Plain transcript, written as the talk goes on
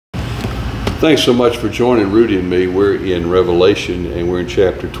Thanks so much for joining Rudy and me. We're in Revelation and we're in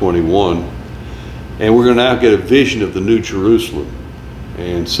chapter 21. And we're going to now get a vision of the New Jerusalem.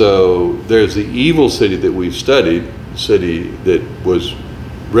 And so there's the evil city that we've studied, the city that was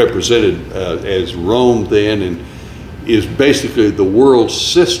represented as Rome then, and is basically the world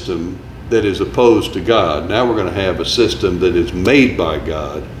system that is opposed to God. Now we're going to have a system that is made by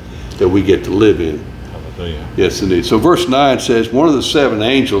God that we get to live in. Hallelujah. Yes, indeed. So verse 9 says, one of the seven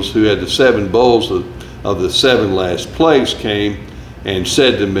angels who had the seven bowls of the seven last plagues came and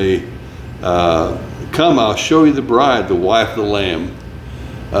said to me, come, I'll show you the bride, the wife of the Lamb.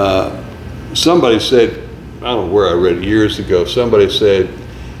 Somebody said, I don't know where I read it years ago, somebody said,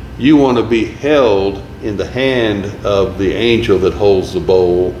 you want to be held in the hand of the angel that holds the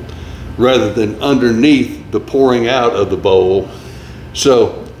bowl rather than underneath the pouring out of the bowl.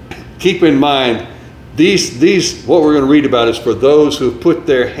 So keep in mind, these what we're going to read about is for those who have put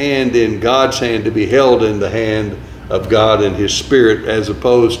their hand in God's hand to be held in the hand of God and His Spirit, as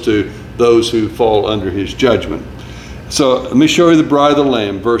opposed to those who fall under His judgment. So let me show you the bride of the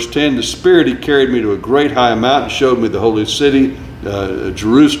Lamb. Verse 10, the Spirit, He carried me to a great high mountain, showed me the holy city,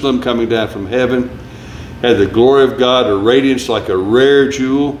 Jerusalem, coming down from heaven. Had the glory of God, a radiance like a rare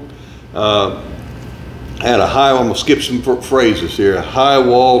jewel. Had a high, I'm going to skip some phrases here, a high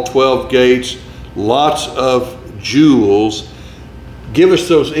wall, 12 gates, lots of jewels. Give us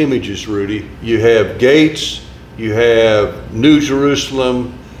those images, Rudy. You have gates, you have New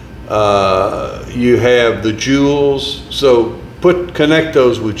Jerusalem, you have the jewels. So connect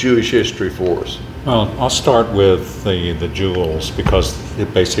those with Jewish history for us. Well, I'll start with the jewels, because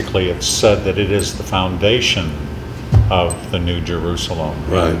it's said that it is the foundation of the New Jerusalem.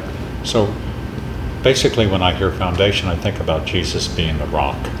 Right. So basically when I hear foundation, I think about Jesus being the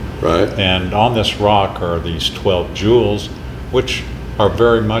rock. Right. And on this rock are these 12 jewels, which are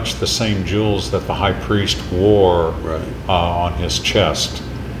very much the same jewels that the high priest wore on his chest.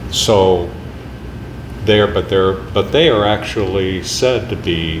 So they are actually said to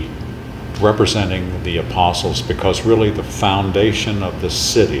be representing the apostles, because really the foundation of the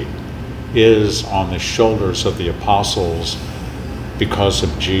city is on the shoulders of the apostles because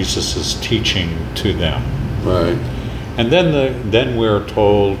of Jesus's teaching to them. Right. And then we're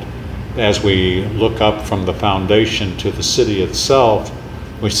told, as we look up from the foundation to the city itself,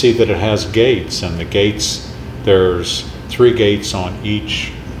 we see that it has gates, and the gates, there's 3 gates in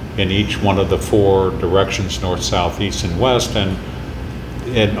each one of the 4 directions, north, south, east, and west.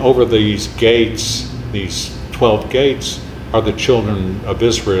 And over these gates, these 12 gates, are the children of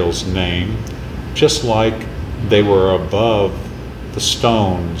Israel's name, just like they were above the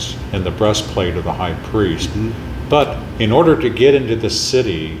stones in the breastplate of the high priest. Mm-hmm. But in order to get into the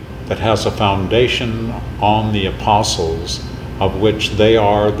city that has a foundation on the apostles, of which they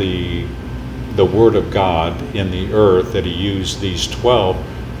are the Word of God in the earth, that He used these 12,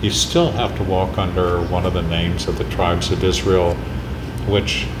 you still have to walk under one of the names of the tribes of Israel,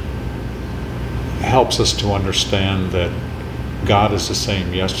 which helps us to understand that God is the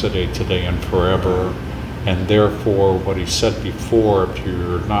same yesterday, today, and forever. And therefore, what He said before, if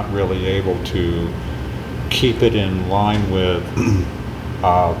you're not really able to keep it in line with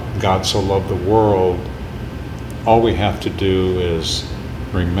God so loved the world, all we have to do is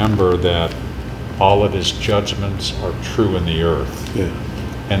remember that all of His judgments are true in the earth. Yeah.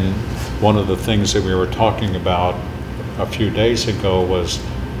 And one of the things that we were talking about a few days ago was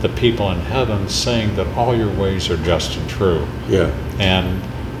the people in heaven saying that all your ways are just and true. Yeah. And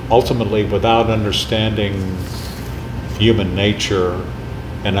ultimately, without understanding human nature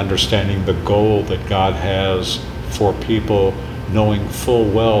and understanding the goal that God has for people, knowing full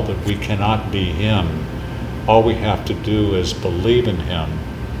well that we cannot be Him, all we have to do is believe in Him.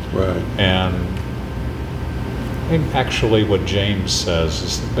 Right. And actually what James says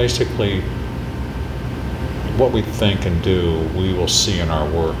is that basically what we think and do, we will see in our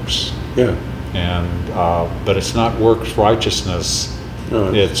works. Yeah. And but it's not works righteousness,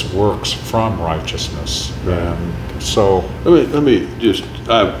 it's works from righteousness. Right. And so let me just,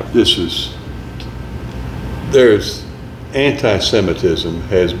 there's anti-Semitism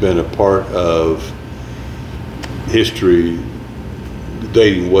has been a part of history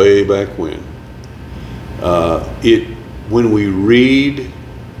dating way back when. When we read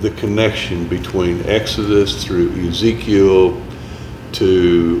the connection between Exodus through Ezekiel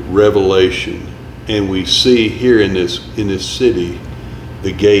to Revelation, and we see here in this city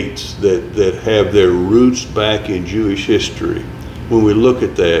the gates that have their roots back in Jewish history, when we look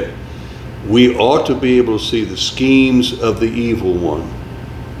at that, we ought to be able to see the schemes of the evil one.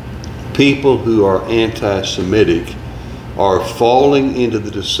 People who are anti-Semitic are falling into the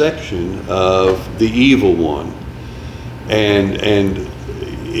deception of the evil one. And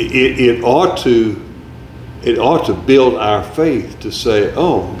it ought to build our faith to say,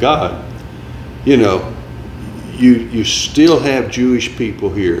 oh God, you know, you still have Jewish people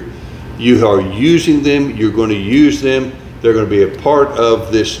here. You are using them, you're going to use them, they're going to be a part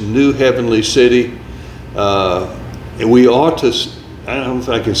of this new heavenly city. And we ought to, I don't know if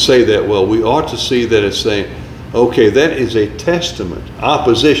I can say that well, we ought to see that as saying, okay, that is a testament,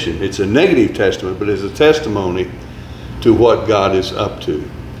 opposition. It's a negative testament, but it's a testimony to what God is up to.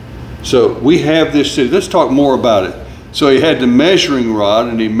 So we have this city. Let's talk more about it. So he had the measuring rod,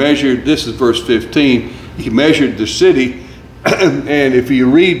 and he measured, this is verse 15, he measured the city. And if you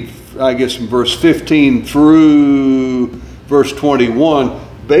read, I guess, from verse 15 through verse 21,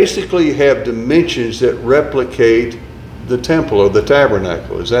 basically you have dimensions that replicate the temple or the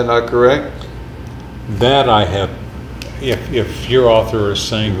tabernacle. Is that not correct? That I have, if your author is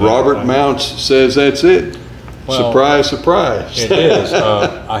saying that, Robert Mounce says that's it. Well, surprise, surprise. It is.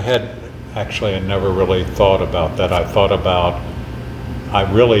 I never really thought about that. I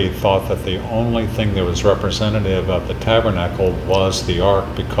really thought that the only thing that was representative of the tabernacle was the ark,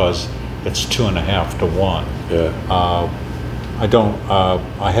 because it's 2.5 to 1. Yeah.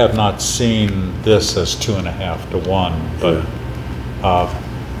 I have not seen this as 2.5 to 1, but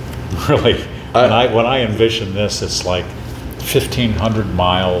really, when I envision this, it's like 1,500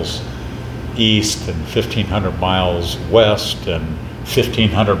 miles east and 1,500 miles west and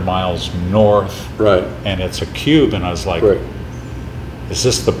 1,500 miles north. Right. And it's a cube, and I was like, right. Is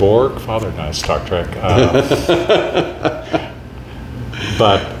this the Borg? Father, no, Star Trek.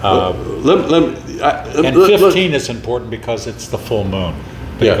 And 15 is important because it's the full moon.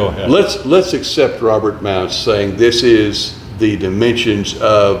 But yeah. Go ahead. Let's accept Robert Mounce saying this is the dimensions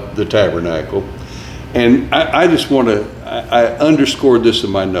of the tabernacle. And I just want to, I underscored this in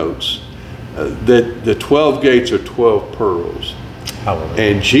my notes, that the 12 gates are 12 pearls. Hallelujah.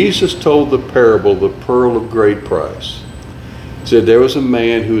 And Jesus told the parable, the pearl of great price. He said there was a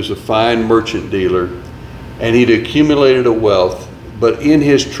man who was a fine merchant dealer, and he'd accumulated a wealth, but in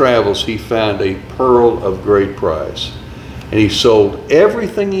his travels he found a pearl of great price. And he sold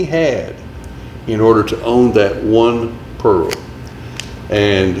everything he had in order to own that one pearl.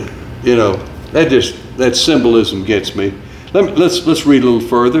 And, you know, that symbolism gets me. Let's read a little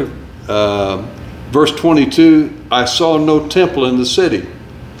further. Verse 22, I saw no temple in the city,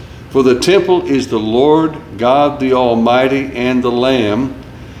 for the temple is the Lord God the Almighty and the Lamb.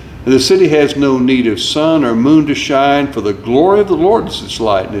 And the city has no need of sun or moon to shine, for the glory of the Lord is its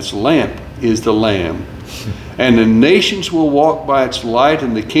light, and its lamp is the Lamb. And the nations will walk by its light,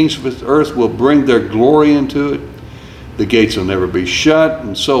 and the kings of its earth will bring their glory into it. The gates will never be shut,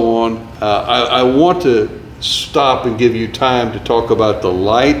 and so on. I want to stop and give you time to talk about the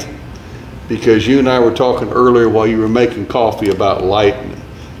light, because you and I were talking earlier while you were making coffee about light.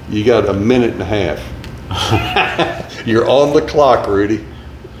 You got a minute and a half. You're on the clock, Rudy.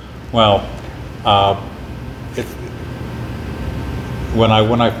 Well, I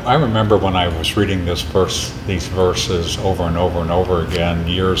remember when I was reading these verses over and over and over again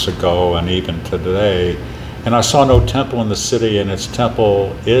years ago and even today, and I saw no temple in the city, and its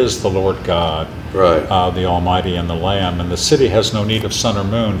temple is the Lord God, right, the Almighty and the Lamb, and the city has no need of sun or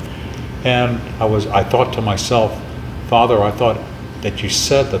moon. And I thought to myself, Father, I thought that you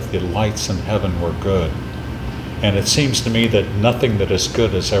said that the lights in heaven were good. And it seems to me that nothing that is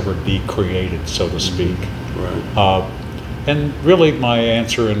good has ever be created, so to speak. Right. And really my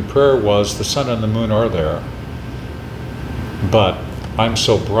answer in prayer was the sun and the moon are there. But I'm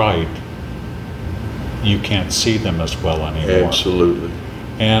so bright, you can't see them as well anymore. Absolutely.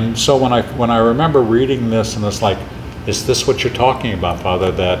 And so when I remember reading this, and it's like, is this what you're talking about,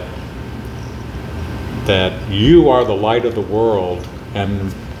 Father, that you are the light of the world,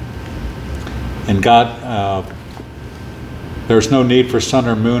 and God, there's no need for sun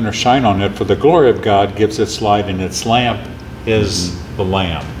or moon or shine on it, for the glory of God gives its light, and its lamp is the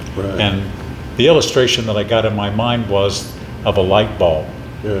Lamb. Right. And the illustration that I got in my mind was of a light bulb.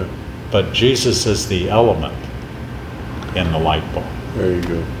 Yeah. But Jesus is the element in the light bulb. There you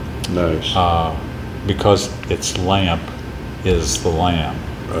go. Nice. Because its lamp is the Lamb.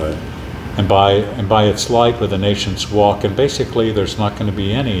 Right. And by its light will the nations walk, and basically there's not going to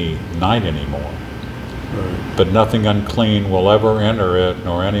be any night anymore. Right. But nothing unclean will ever enter it,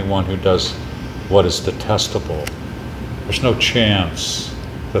 nor anyone who does what is detestable. There's no chance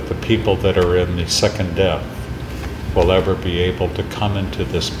that the people that are in the second death will ever be able to come into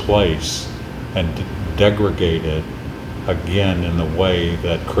this place and degrade it again in the way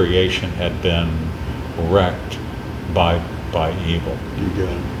that creation had been wrecked by evil. You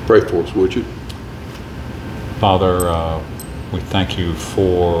got it. Pray for us, would you? Father, we thank you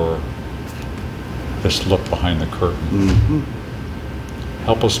for this look behind the curtain. Mm-hmm.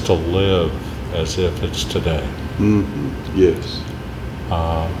 Help us to live as if it's today. Mm-hmm. Yes.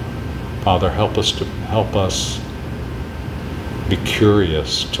 Father, help us be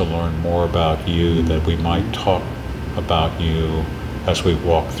curious to learn more about you, that we might talk about you as we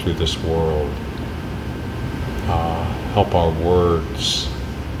walk through this world. Help our words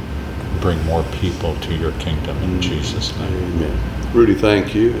bring more people to your kingdom in Jesus' name. Amen. Rudy,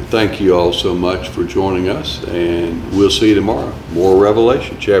 thank you. Thank you all so much for joining us, and we'll see you tomorrow. More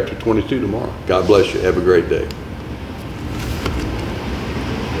Revelation, chapter 22 tomorrow. God bless you. Have a great day.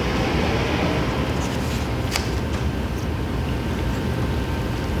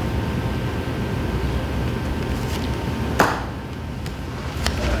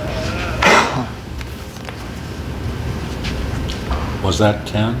 Was that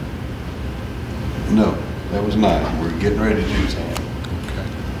 10? No, that was 9. We're getting ready to do 10.